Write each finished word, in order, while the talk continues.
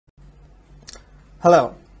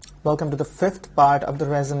Hello, welcome to the fifth part of the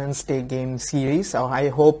Resonance Day game series. So I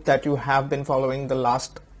hope that you have been following the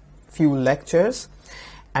last few lectures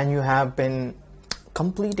and you have been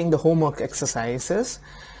completing the homework exercises.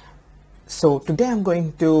 So today I'm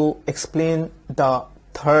going to explain the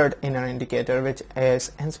third inner indicator, which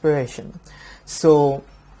is inspiration. So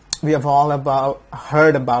we have all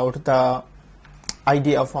heard about the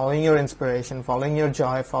idea of following your inspiration, following your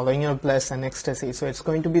joy, following your bliss and ecstasy. So it's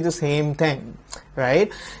going to be the same thing,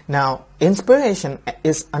 right? Now, inspiration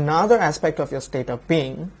is another aspect of your state of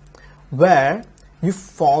being where you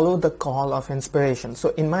follow the call of inspiration. So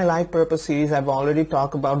in my life purpose series, I've already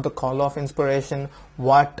talked about the call of inspiration,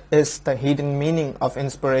 what is the hidden meaning of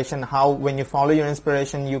inspiration, how when you follow your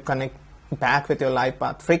inspiration, you connect back with your life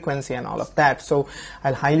path frequency and all of that. So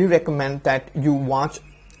I'll highly recommend that you watch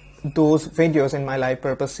those videos in my life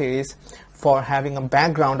purpose series for having a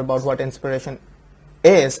background about what inspiration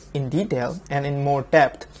is in detail and in more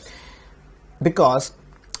depth, because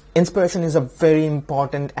inspiration is a very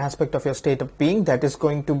important aspect of your state of being that is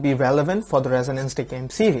going to be relevant for the Resonance Day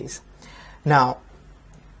game series. Now,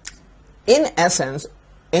 in essence,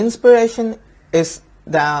 inspiration is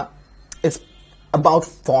about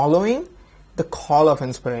following the call of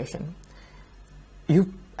inspiration.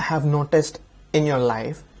 You have noticed in your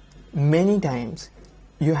life many times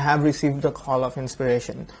you have received the call of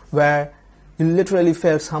inspiration where you literally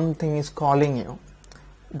feel something is calling you,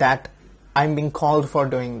 that I'm being called for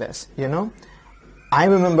doing this, you know. I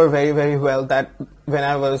remember very, very well that when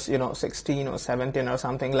I was, 16 or 17 or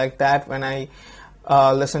something like that, when I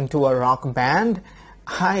listened to a rock band,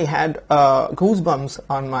 I had goosebumps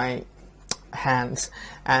on my hands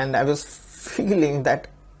and I was feeling that,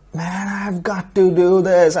 man, I've got to do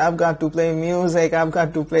this, I've got to play music, I've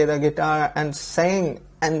got to play the guitar and sing.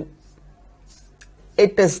 And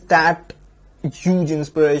it is that huge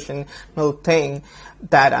inspirational thing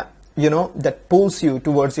that, that pulls you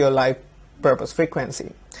towards your life purpose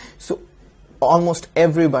frequency. So almost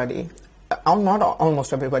everybody, not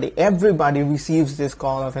almost everybody, everybody receives this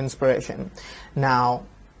call of inspiration. Now,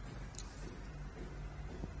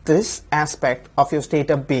 this aspect of your state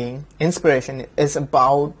of being, inspiration, is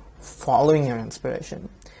about following your inspiration.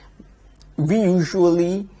 We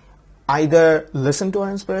usually either listen to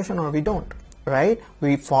our inspiration or we don't, right?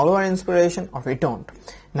 We follow our inspiration or we don't.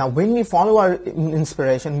 Now, when we follow our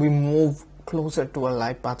inspiration, we move closer to a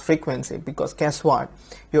life path frequency, because guess what?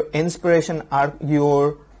 Your inspiration are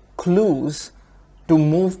your clues to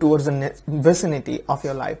move towards the vicinity of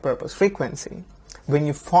your life purpose frequency. When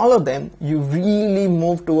you follow them, you really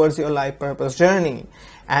move towards your life purpose journey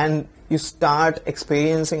and you start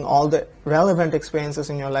experiencing all the relevant experiences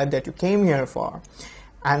in your life that you came here for.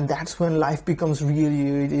 And that's when life becomes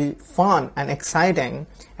really, really fun and exciting,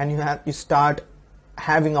 and you start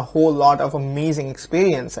having a whole lot of amazing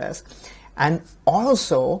experiences. And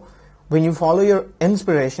also, when you follow your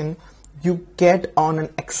inspiration, you get on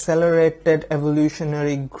an accelerated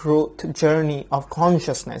evolutionary growth journey of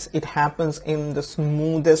consciousness. It happens in the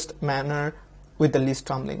smoothest manner with the least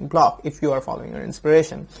stumbling block if you are following your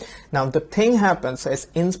inspiration. Now, the thing happens is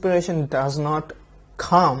inspiration does not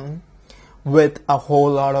come with a whole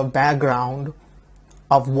lot of background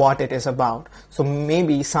of what it is about. So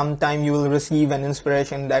maybe sometime you will receive an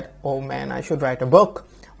inspiration that, oh man, I should write a book,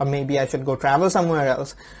 or maybe I should go travel somewhere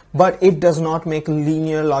else. But it does not make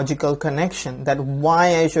linear logical connection that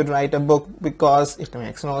why I should write a book, because it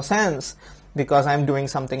makes no sense, because I'm doing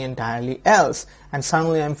something entirely else and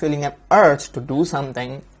suddenly I'm feeling an urge to do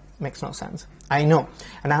something. Makes no sense. I know.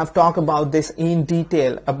 And I have talked about this in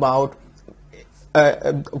detail about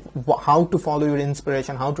how to follow your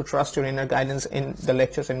inspiration, how to trust your inner guidance in the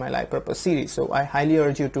lectures in my life purpose series. So I highly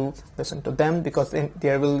urge you to listen to them, because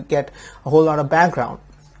there will get a whole lot of background.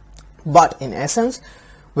 But in essence,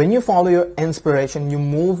 when you follow your inspiration, you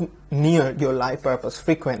move near your life purpose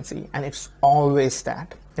frequency, and it's always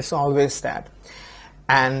that. It's always that.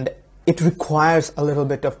 And it requires a little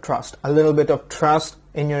bit of trust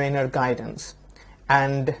in your inner guidance.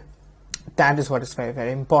 And that is what is very,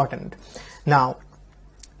 very important. Now,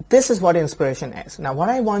 this is what inspiration is. Now, what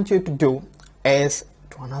I want you to do is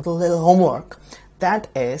do another little homework. That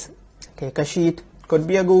is, take a sheet, could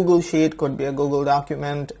be a Google sheet, could be a Google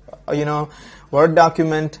document, Word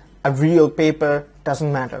document, a real paper,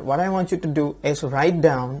 doesn't matter. What I want you to do is write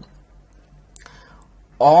down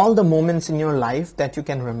all the moments in your life that you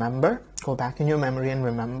can remember. Go back in your memory and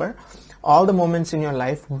remember all the moments in your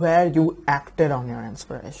life where you acted on your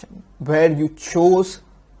inspiration, where you chose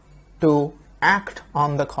to act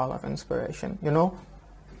on the call of inspiration.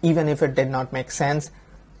 Even if it did not make sense,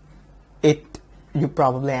 you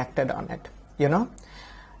probably acted on it.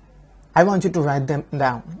 I want you to write them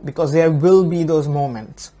down, because there will be those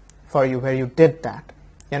moments for you where you did that,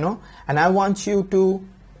 you know, and I want you to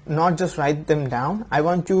not just write them down. I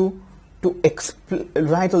want you to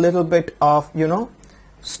write a little bit of, you know,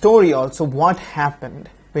 story also, what happened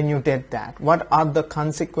when you did that, what are the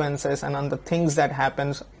consequences and on the things that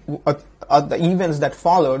happens, or the events that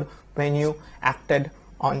followed when you acted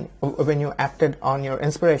on your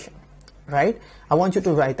inspiration, right? I want you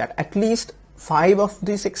to write that. At least 5 of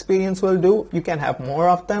these experience will do. You can have more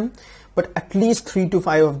of them, but at least 3 to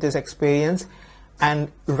 5 of this experience,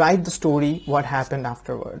 and write the story, what happened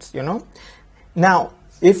afterwards, you know. Now,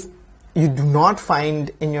 if you do not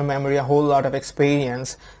find in your memory a whole lot of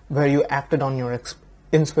experience where you acted on your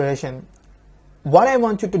inspiration, what I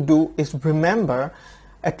want you to do is remember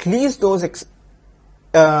at least those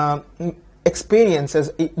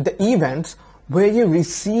experiences, the events where you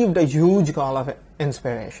received a huge call of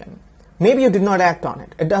inspiration. Maybe you did not act on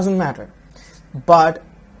it, it doesn't matter, but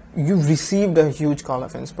you received a huge call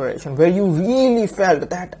of inspiration where you really felt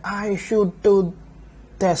that I should do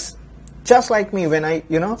this. Just like me, when I,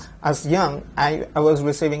 you know, as young, I was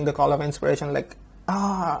receiving the call of inspiration like,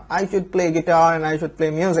 I should play guitar and I should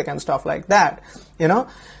play music and stuff like that, you know.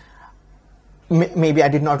 Maybe I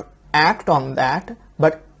did not act on that,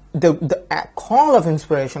 but the call of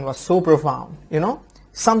inspiration was so profound, you know,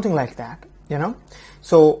 something like that, you know.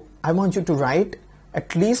 So I want you to write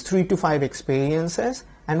at least 3 to 5 experiences,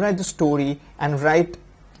 and write the story and write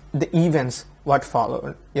the events what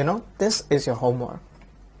followed, you know. This is your homework.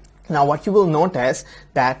 Now what you will notice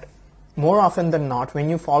that more often than not, when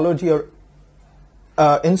you followed your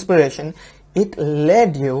inspiration, it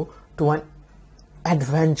led you to an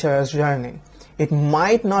adventurous journey. It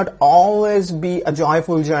might not always be a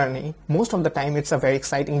joyful journey. Most of the time it's a very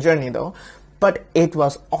exciting journey though, but it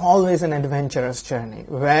was always an adventurous journey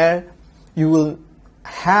where you will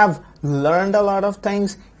have learned a lot of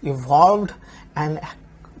things, evolved, and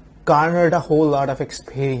garnered a whole lot of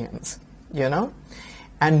experience, you know,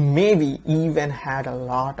 and maybe even had a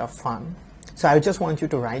lot of fun. So I just want you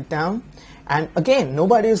to write down, and again,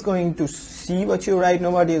 nobody is going to see what you write,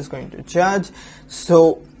 nobody is going to judge,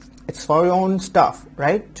 so it's for your own stuff,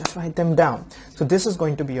 right? Just write them down. So this is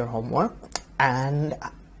going to be your homework, and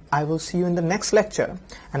I will see you in the next lecture.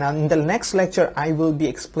 And in the next lecture, I will be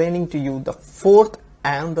explaining to you the 4th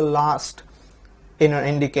and the last inner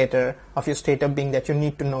indicator of your state of being that you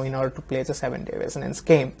need to know in order to play the 7-day resonance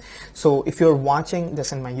game. So if you're watching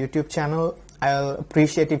this in my YouTube channel, I'll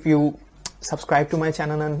appreciate if you subscribe to my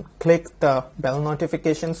channel and click the bell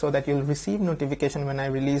notification so that you'll receive notification when I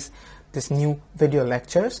release this new video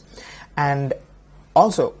lectures. And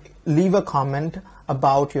also leave a comment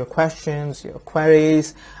about your questions, your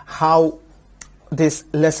queries, how these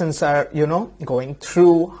lessons are, you know, going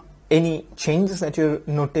through, any changes that you're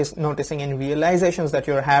noticing, and realizations that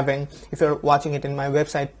you're having. If you're watching it in my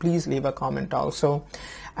website, please leave a comment also.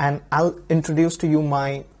 And I'll introduce to you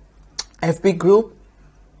my FB group.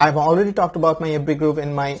 I've already talked about my FB group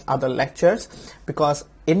in my other lectures, because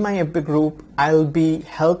in my FB group I'll be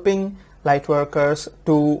helping lightworkers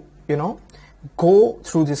to, you know, go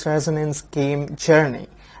through this resonance game journey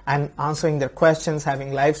and answering their questions,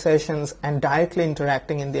 having live sessions, and directly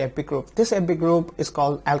interacting in the FB group. This FB group is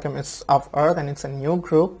called Alchemists of Earth, and it's a new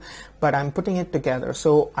group, but I'm putting it together.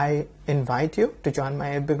 So I invite you to join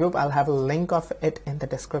my FB group. I'll have a link of it in the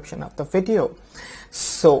description of the video.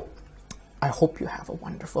 So I hope you have a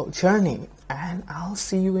wonderful journey, and I'll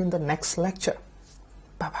see you in the next lecture.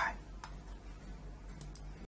 Bye-bye.